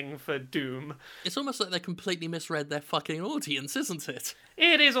empty thing for Doom. It's almost like they completely misread their fucking audience, isn't it?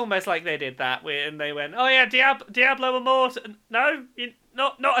 It is almost like they did that, and they went, oh yeah, Diablo Immortal. No,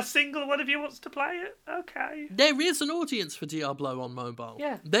 not a single one of you wants to play it? Okay. There is an audience for Diablo on mobile.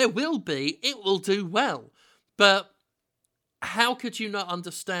 Yeah. There will be. It will do well. But how could you not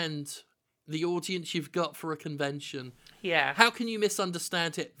understand the audience you've got for a convention? Yeah. How can you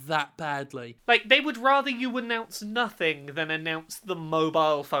misunderstand it that badly? Like, they would rather you announce nothing than announce the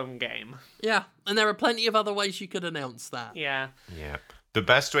mobile phone game. Yeah, and there are plenty of other ways you could announce that. Yeah. Yeah. The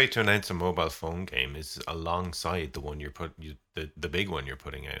best way to announce a mobile phone game is alongside the one the big one you're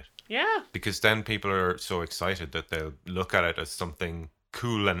putting out. Yeah. Because then people are so excited that they'll look at it as something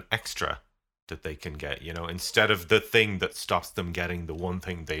cool and extra that they can get, instead of the thing that stops them getting the one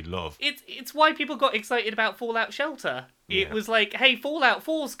thing they love. It's why people got excited about Fallout Shelter. It was like, hey, Fallout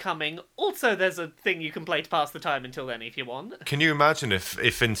 4's coming. Also, there's a thing you can play to pass the time until then if you want. Can you imagine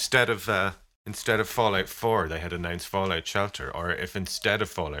if instead of Fallout 4 they had announced Fallout Shelter, or if instead of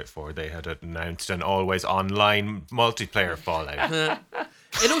Fallout 4 they had announced an always online multiplayer Fallout?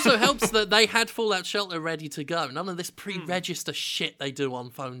 It also helps that they had Fallout Shelter ready to go. None of this pre-register shit they do on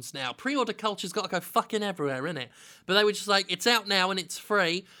phones now. Pre-order culture's got to go fucking everywhere, innit? But they were just like, it's out now and it's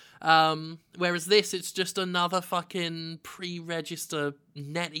free. Whereas this, it's just another fucking pre-register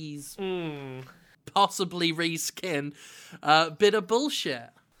NetEase, possibly reskin, bit of bullshit.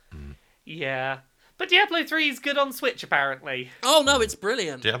 Yeah. But Diablo 3 is good on Switch, apparently. Oh, no, it's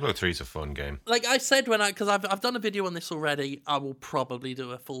brilliant. Diablo 3 is a fun game. Like I said, because I've done a video on this already, I will probably do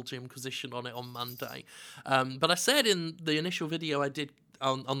a full Jimquisition on it on Monday. But I said in the initial video I did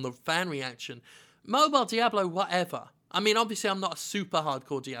on the fan reaction, mobile Diablo, whatever. I mean, obviously I'm not a super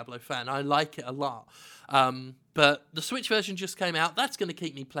hardcore Diablo fan. I like it a lot. But the Switch version just came out. That's going to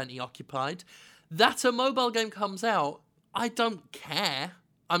keep me plenty occupied. That a mobile game comes out, I don't care.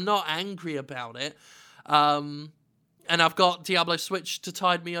 I'm not angry about it. And And I've got Diablo Switch to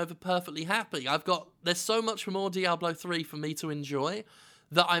tide me over perfectly happy. There's so much more Diablo 3 for me to enjoy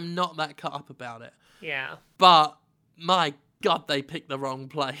that I'm not that cut up about it. Yeah. But my God, they picked the wrong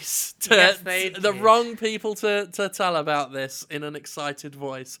place. Yes, they the did. wrong people to tell about this in an excited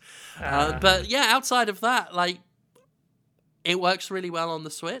voice. But yeah, outside of that, like, it works really well on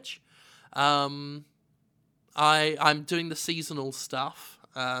the Switch. I'm doing the seasonal stuff,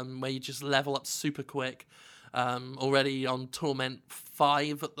 where you just level up super quick. Already on Torment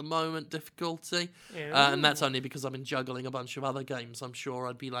 5 at the moment difficulty. And that's only because I've been juggling a bunch of other games. I'm sure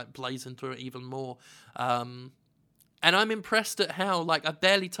I'd be like blazing through it even more. And I'm impressed at how, like, I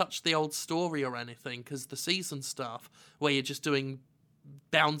barely touched the old story or anything, because the season stuff, where you're just doing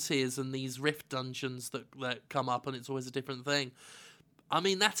bounties and these rift dungeons that come up and it's always a different thing. I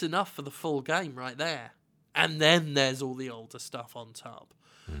mean, that's enough for the full game right there. And then there's all the older stuff on top.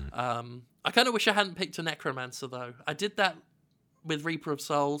 I kind of wish I hadn't picked a Necromancer, though. I did that with Reaper of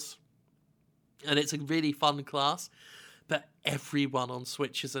Souls, and it's a really fun class. But everyone on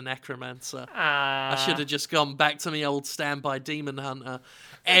Switch is a Necromancer. I should have just gone back to my old standby Demon Hunter.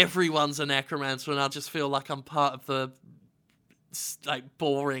 Everyone's a Necromancer, and I just feel like I'm part of the, like,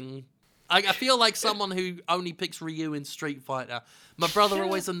 boring... I feel like someone who only picks Ryu in Street Fighter. My brother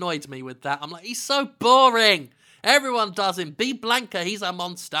always annoyed me with that. I'm like, he's so boring. Everyone does him. Be Blanca, he's a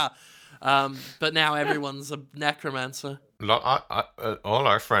monster. But now everyone's a Necromancer. All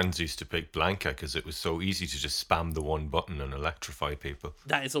our friends used to pick Blanca because it was so easy to just spam the one button and electrify people.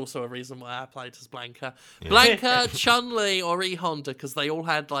 That is also a reason why I played as Blanca. Yeah. Blanca, Chun-Li, or E-Honda, because they all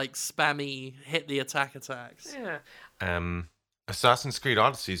had, like, spammy hit the attack attacks. Yeah. Assassin's Creed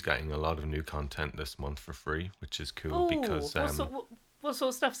Odyssey is getting a lot of new content this month for free, which is cool because... What sort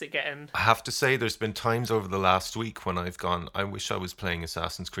of stuff's it getting? I have to say, there's been times over the last week when I've gone, I wish I was playing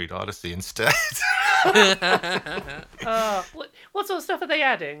Assassin's Creed Odyssey instead. What sort of stuff are they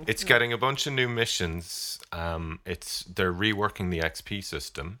adding? It's getting a bunch of new missions. They're reworking the XP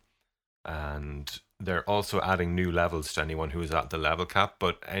system, and they're also adding new levels to anyone who is at the level cap,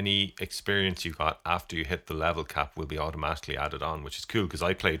 but any experience you got after you hit the level cap will be automatically added on, which is cool, because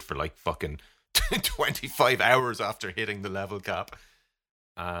I played for like fucking 25 hours after hitting the level cap.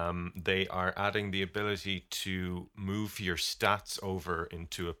 They are adding the ability to move your stats over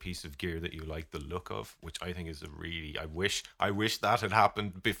into a piece of gear that you like the look of, which I think is I wish that had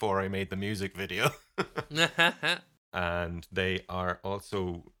happened before I made the music video. And they are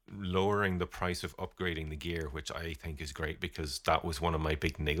also lowering the price of upgrading the gear, which I think is great, because that was one of my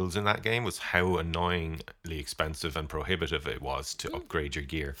big niggles in that game, was how annoyingly expensive and prohibitive it was to upgrade your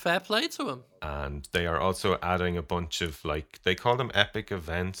gear. Fair play to them. And they are also adding a bunch of, like, they call them epic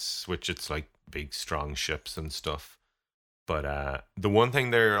events, which it's like big strong ships and stuff. But the one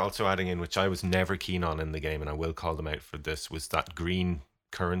thing they're also adding in, which I was never keen on in the game, and I will call them out for this, was that green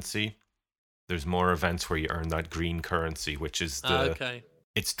currency. There's more events where you earn that green currency, which is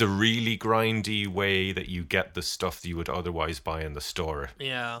it's the really grindy way that you get the stuff that you would otherwise buy in the store.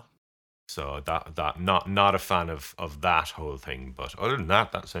 Yeah. So that not a fan of that whole thing, but other than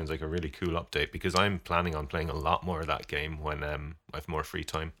that sounds like a really cool update, because I'm planning on playing a lot more of that game when I have more free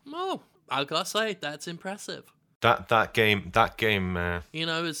time. Oh, I gotta say, that's impressive. That game. You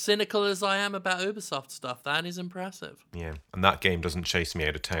know, as cynical as I am about Ubisoft stuff, that is impressive. Yeah, and that game doesn't chase me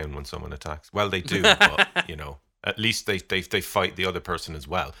out of town when someone attacks. Well, they do, but you know, at least they fight the other person as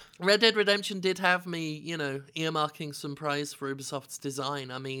well. Red Dead Redemption did have me, you know, earmarking some praise for Ubisoft's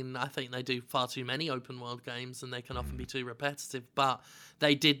design. I mean, I think they do far too many open world games, and they can often be too repetitive. But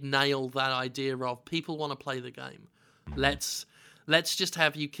they did nail that idea of people want to play the game. Let's just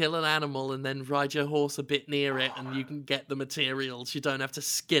have you kill an animal and then ride your horse a bit near it, and you can get the materials. You don't have to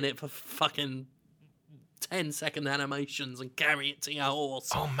skin it for fucking 10-second animations and carry it to your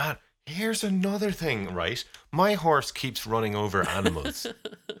horse. Oh man, here's another thing, right? My horse keeps running over animals,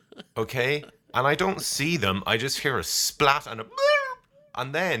 okay? And I don't see them. I just hear a splat and a...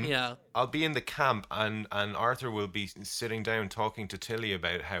 And then I'll be in the camp, and Arthur will be sitting down talking to Tilly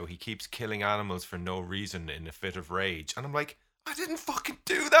about how he keeps killing animals for no reason in a fit of rage. And I'm like... I didn't fucking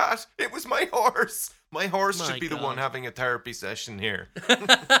do that. It was my horse. My horse should be the one having a therapy session here.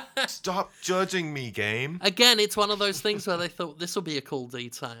 Stop judging me, game. Again, it's one of those things where they thought this will be a cool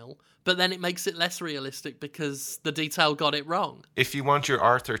detail, but then it makes it less realistic because the detail got it wrong. If you want your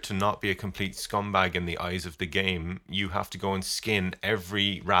Arthur to not be a complete scumbag in the eyes of the game, you have to go and skin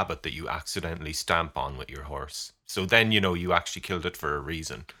every rabbit that you accidentally stamp on with your horse. So then, you know, you actually killed it for a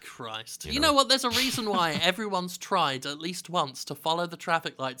reason. Christ. You know what? There's a reason why everyone's tried at least once to follow the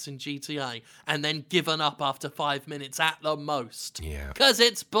traffic lights in GTA and then given up after 5 minutes at the most. Yeah. Because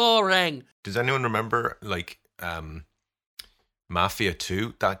it's boring. Does anyone remember, like, Mafia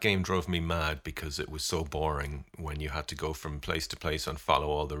 2, that game drove me mad because it was so boring when you had to go from place to place and follow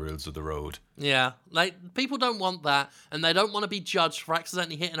all the rules of the road. Yeah, like, people don't want that, and they don't want to be judged for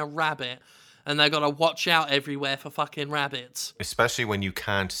accidentally hitting a rabbit, and they got to watch out everywhere for fucking rabbits. Especially when you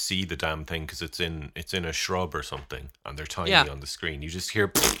can't see the damn thing because it's in a shrub or something, and they're tiny on the screen. You just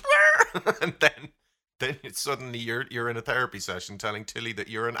hear, and then it's suddenly you're in a therapy session telling Tilly that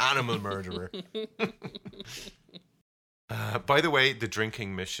you're an animal murderer. By the way, the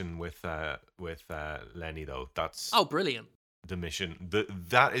drinking mission with Lenny, though, that's Brilliant. the mission.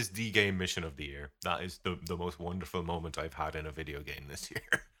 That is the game mission of the year. That is the most wonderful moment I've had in a video game this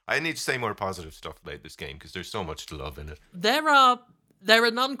year. I need to say more positive stuff about this game because there's so much to love in it. There are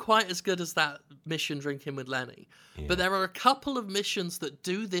none quite as good as that mission drinking with Lenny, but there are a couple of missions that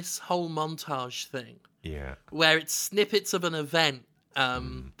do this whole montage thing. Yeah. Where it's snippets of an event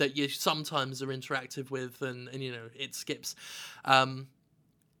that you sometimes are interactive with, and it skips.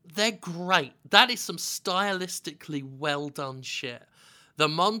 They're great. That is some stylistically well done shit. The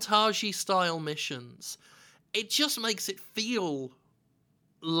montagey style missions, it just makes it feel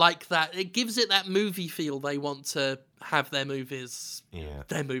like that. It gives it that movie feel they want to have their movies. Yeah.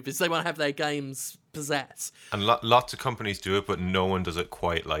 Their movies. They want to have their games possess. And lots of companies do it, but no one does it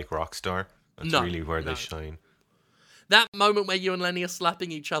quite like Rockstar. That's really where they shine. That moment where you and Lenny are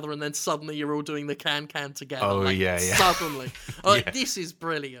slapping each other and then suddenly you're all doing the can together. Oh, yeah. Suddenly. This is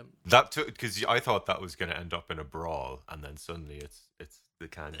brilliant. That took, because I thought that was going to end up in a brawl, and then suddenly it's the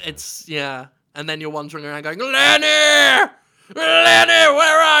can. Yeah. And then you're wandering around going, Lenny! Lenny,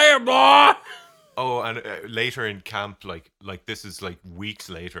 where are you, boy? Oh, and later in camp, like this is like weeks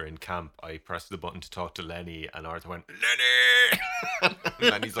later in camp, I pressed the button to talk to Lenny, and Arthur went, Lenny! And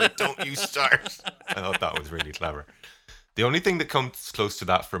Lenny's like, don't you start. I thought that was really clever. The only thing that comes close to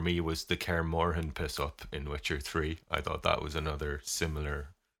that for me was the Kaer Morhen piss up in Witcher 3. I thought that was another similar,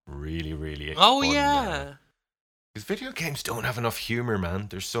 really, really fun, yeah. Because video games don't have enough humor, man.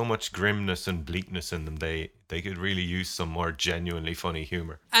 There's so much grimness and bleakness in them. They could really use some more genuinely funny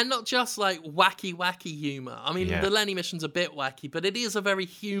humor. And not just like wacky humor. I mean, the Lenny mission's a bit wacky, but it is a very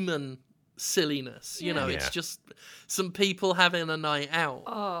human silliness. It's just some people having a night out.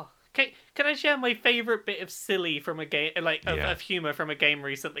 Oh, can I share my favorite bit of silly from a game, of humor from a game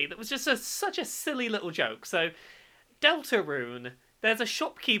recently? That was just such a silly little joke. So, Deltarune, there's a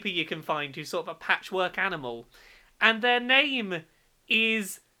shopkeeper you can find who's sort of a patchwork animal. And their name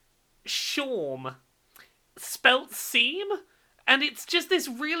is Shawm, spelt seam. And it's just this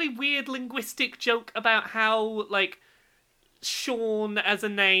really weird linguistic joke about how, like, Sean as a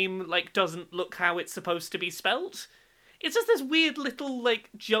name, like, doesn't look how it's supposed to be spelt. It's just this weird little, like,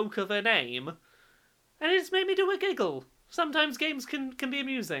 joke of a name. And it's made me do a giggle. Sometimes games can be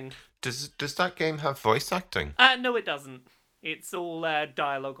amusing. Does that game have voice acting? No, it doesn't. It's all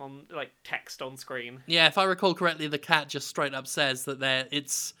dialogue on, like, text on screen. Yeah, if I recall correctly, the cat just straight up says that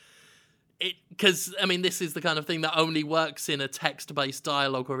because, I mean, this is the kind of thing that only works in a text-based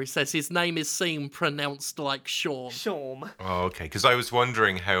dialogue where he says his name is Seam, pronounced like Sean. Shawm. Oh, okay, because I was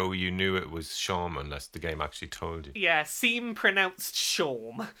wondering how you knew it was Shawm unless the game actually told you. Yeah, Seam pronounced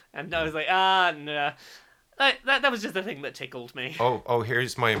Shawm. And I was like, no. That was just the thing that tickled me. Oh,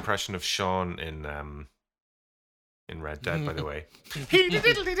 here's my impression of Sean in Red Dead, by the way.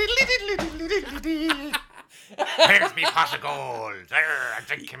 Here's me pot of gold. There, I'm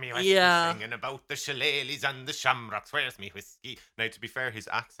drinking me whiskey, singing about the shillelaghs and the shamrocks. Where's me whiskey? Now, to be fair, his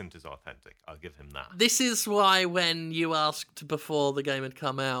accent is authentic. I'll give him that. This is why when you asked before the game had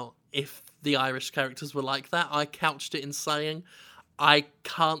come out if the Irish characters were like that, I couched it in saying, I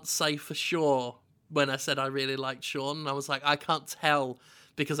can't say for sure when I said I really liked Sean. And I was like, I can't tell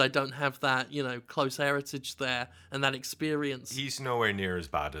because I don't have that, close heritage there and that experience. He's nowhere near as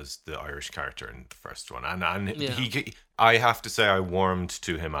bad as the Irish character in the first one. And I have to say I warmed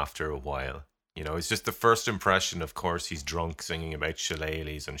to him after a while. It's just the first impression, of course, he's drunk singing about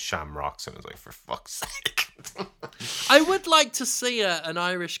shillelaghs and shamrocks, and I was like, for fuck's sake. I would like to see an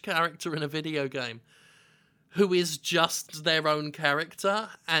Irish character in a video game who is just their own character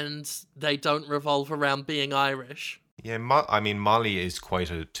and they don't revolve around being Irish. Yeah, Molly is quite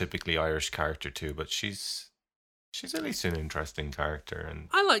a typically Irish character too, but she's at least an interesting character, and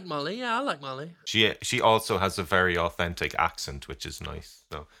I like Molly. Yeah, I like Molly. She also has a very authentic accent, which is nice.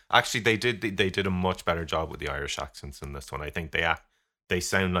 So actually, they did a much better job with the Irish accents in this one. I think they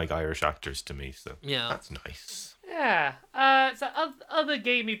sound like Irish actors to me. So yeah, that's nice. Yeah. So other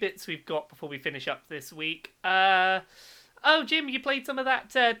gamey bits we've got before we finish up this week. Oh, Jim, you played some of that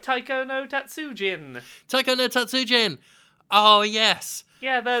Taiko no Tatsujin. Taiko no Tatsujin. Oh, yes.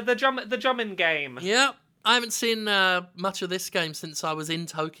 Yeah, the drumming game. Yep. I haven't seen much of this game since I was in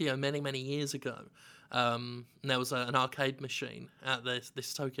Tokyo many years ago. There was an arcade machine at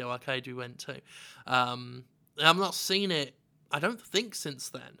this Tokyo arcade we went to. I've not seen it, I don't think, since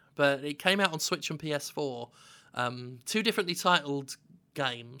then, but it came out on Switch and PS4. Two differently titled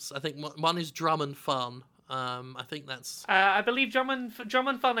games. I think one is Drum and Fun. I think that's I believe Drum and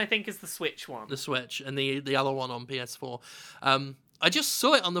Fun, I think, is the Switch one. the Switch, and the other one on PS4. I just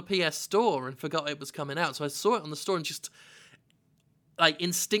saw it on the PS Store and forgot it was coming out, so I saw it on the store and just like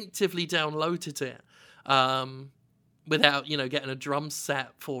instinctively downloaded it without getting a drum set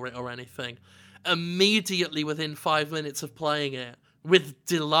for it or anything. Immediately within 5 minutes of playing it, with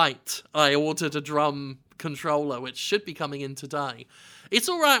delight, I ordered a drum controller, which should be coming in today. It's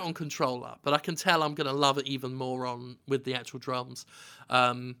all right on controller, but I can tell I'm going to love it even more with the actual drums.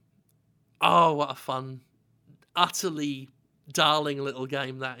 Oh, what a fun, utterly darling little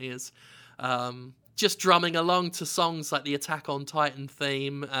game that is. Just drumming along to songs like the Attack on Titan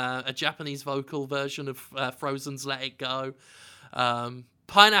theme, a Japanese vocal version of Frozen's Let It Go.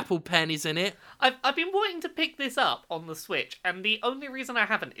 Pineapple Pen is in it. I've been wanting to pick this up on the Switch, and the only reason I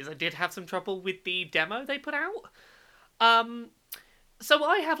haven't is I did have some trouble with the demo they put out. So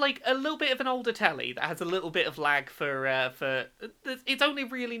I have like a little bit of an older telly that has a little bit of lag for it's only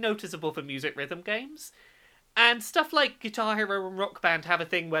really noticeable for music rhythm games. And stuff like Guitar Hero and Rock Band have a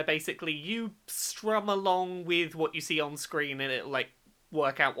thing where basically you strum along with what you see on screen and it'll like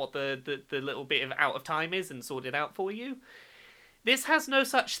work out what the little bit of out of time is and sort it out for you. This has no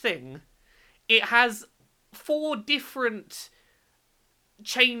such thing. It has 4 different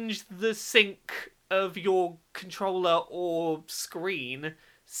change the sync of your controller or screen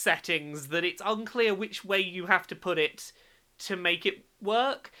settings that it's unclear which way you have to put it to make it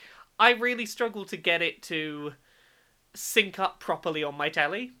work. I really struggle to get it to sync up properly on my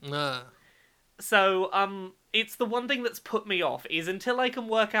telly. So, it's the one thing that's put me off, is until I can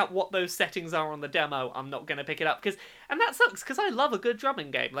work out what those settings are on the demo, I'm not going to pick it up. And that sucks, because I love a good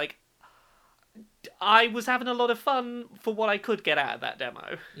drumming game. Like, I was having a lot of fun for what I could get out of that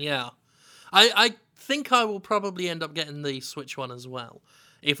demo. Yeah. I think I will probably end up getting the Switch one as well,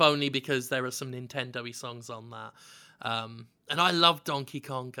 if only because there are some Nintendo-y songs on that. And I love Donkey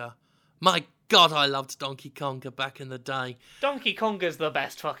Konga. My God, I loved Donkey Konga back in the day. Donkey Konga's the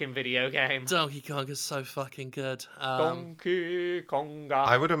best fucking video game. Donkey Konga's so fucking good. Donkey Konga.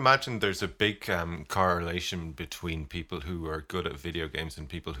 I would imagine there's a big correlation between people who are good at video games and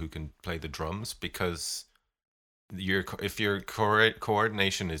people who can play the drums, because if your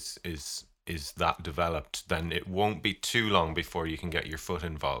coordination is that developed, then it won't be too long before you can get your foot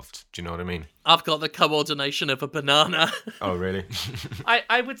involved. Do you know what I mean? I've got the coordination of a banana. Oh, really?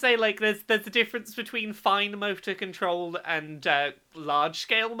 I would say like there's a difference between fine motor control and large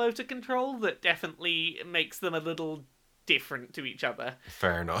scale motor control that definitely makes them a little different to each other.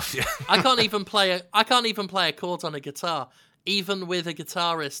 Fair enough. Yeah. I can't even play a chord on a guitar. Even with a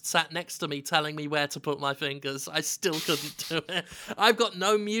guitarist sat next to me telling me where to put my fingers, I still couldn't do it. I've got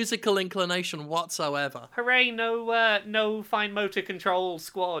no musical inclination whatsoever. Hooray, no fine motor control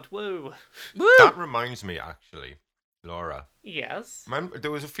squad. Woo. Woo! That reminds me, actually, Laura. Yes. Remember, there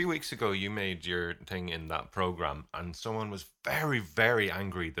was a few weeks ago you made your thing in that program, and someone was very, very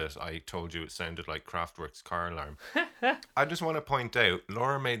angry that I told you it sounded like Kraftwerk's car alarm. I just want to point out,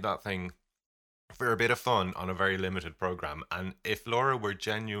 Laura made that thing for a bit of fun on a very limited program, and if Laura were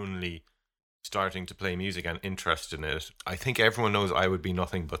genuinely starting to play music and interested in it, I think everyone knows I would be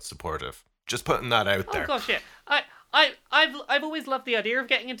nothing but supportive. Just putting that out there. Oh gosh, yeah. I've always loved the idea of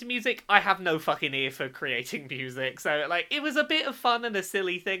getting into music. I have no fucking ear for creating music, so like it was a bit of fun and a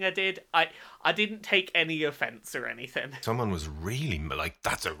silly thing I did. I didn't take any offense or anything. Someone was really like,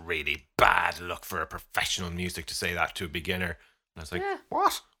 "That's a really bad look for a professional music to say that to a beginner." And I was like, Yeah.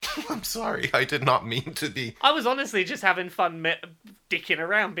 "What? I'm sorry, I did not mean to be." I was honestly just having fun dicking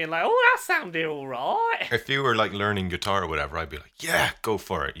around, being like, "Oh, that sounded all right." If you were like learning guitar or whatever, I'd be like, "Yeah, go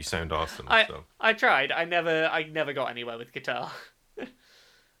for it. You sound awesome." I tried. I never got anywhere with guitar.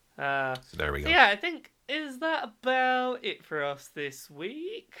 So there we go. Yeah, I think, is that about it for us this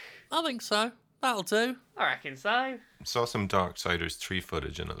week? I think so. That'll do. I reckon so. Saw some Darksiders 3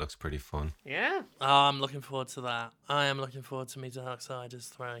 footage and it looks pretty fun. Yeah. Oh, I'm looking forward to that. I am looking forward to me Darksiders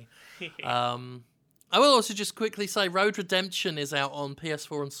 3. I will also just quickly say Road Redemption is out on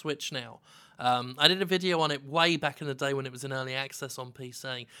PS4 and Switch now. I did a video on it way back in the day when it was in early access on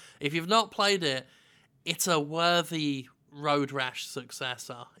PC. If you've not played it, it's a worthy Road Rash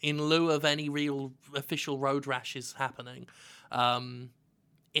successor in lieu of any real official Road Rashes happening.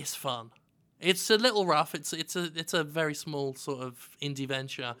 It's fun. It's a little rough. It's a very small sort of indie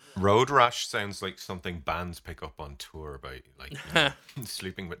venture. Road rash sounds like something bands pick up on tour about, like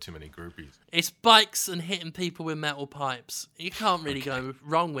sleeping with too many groupies. It's bikes and hitting people with metal pipes. You can't really go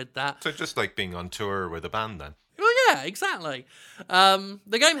wrong with that. So just like being on tour with a band then. Well, yeah, exactly.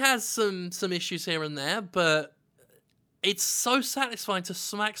 The game has some issues here and there, but it's so satisfying to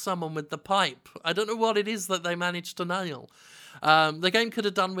smack someone with the pipe. I don't know what it is that they managed to nail. The game could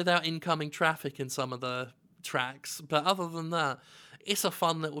have done without incoming traffic in some of the tracks, but other than that, it's a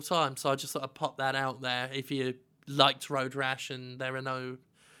fun little time. So I just thought I'd pop that out there. If you liked Road Rash and there are no,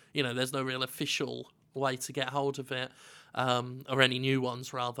 there's no real official way to get hold of it, or any new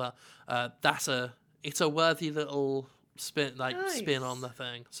ones rather, it's a worthy little spin on the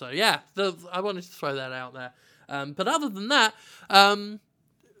thing. So yeah, I wanted to throw that out there. But other than that,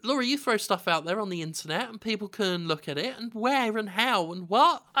 Laura, you throw stuff out there on the internet and people can look at it and where and how and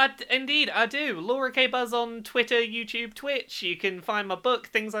what. Indeed, I do. Laura K. Buzz on Twitter, YouTube, Twitch. You can find my book,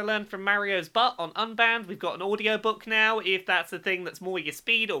 Things I Learned from Mario's Butt, on Unbound. We've got an audio book now, if that's a thing that's more your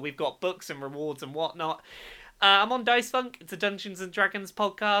speed, or we've got books and rewards and whatnot. I'm on Dice Funk. It's a Dungeons & Dragons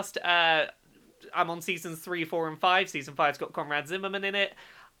podcast. I'm on seasons 3, 4, and 5. Season 5's got Conrad Zimmerman in it.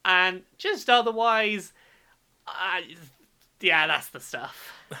 And just otherwise, yeah, that's the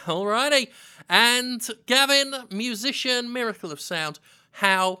stuff. Alrighty. And Gavin, musician, Miracle of Sound.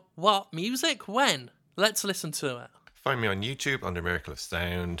 How, what, music, when? Let's listen to it. Find me on YouTube under Miracle of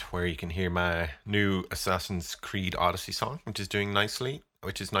Sound, where you can hear my new Assassin's Creed Odyssey song, which is doing nicely,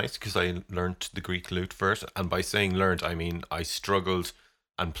 which is nice because I learnt the Greek lute first. And by saying learnt, I mean I struggled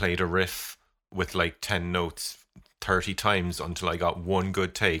and played a riff with like 10 notes 30 times until I got one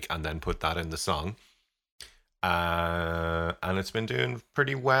good take and then put that in the song. And it's been doing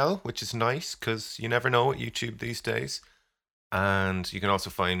pretty well, which is nice because you never know at YouTube these days. And you can also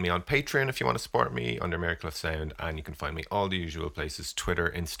find me on Patreon if you want to support me under Miracle of Sound, and you can find me all the usual places: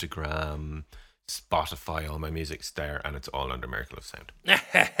 Twitter, Instagram, Spotify. All my music's there, and it's all under Miracle of Sound.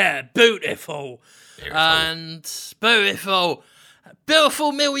 Beautiful. And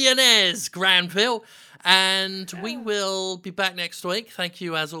beautiful millionaires, Granville. And we will be back next week. Thank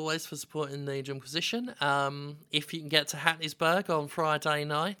you, as always, for supporting the Jimquisition. If you can get to Hattiesburg on Friday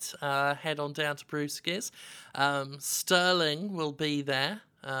night, head on down to Brewskis. Sterling will be there.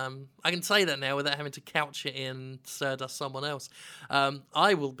 I can say that now without having to couch it in Stardust someone else.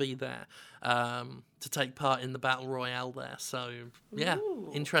 I will be there to take part in the Battle Royale there. So, yeah,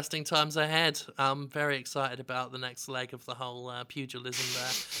 interesting times ahead. I'm very excited about the next leg of the whole pugilism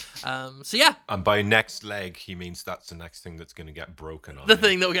there. So, yeah. And by next leg, he means that's the next thing that's going to get broken on. The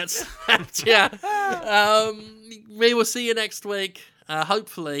thing that will get snapped, yeah. We will see you next week,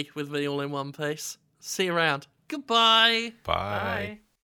 hopefully with me all in one piece. See you around. Goodbye. Bye. Bye.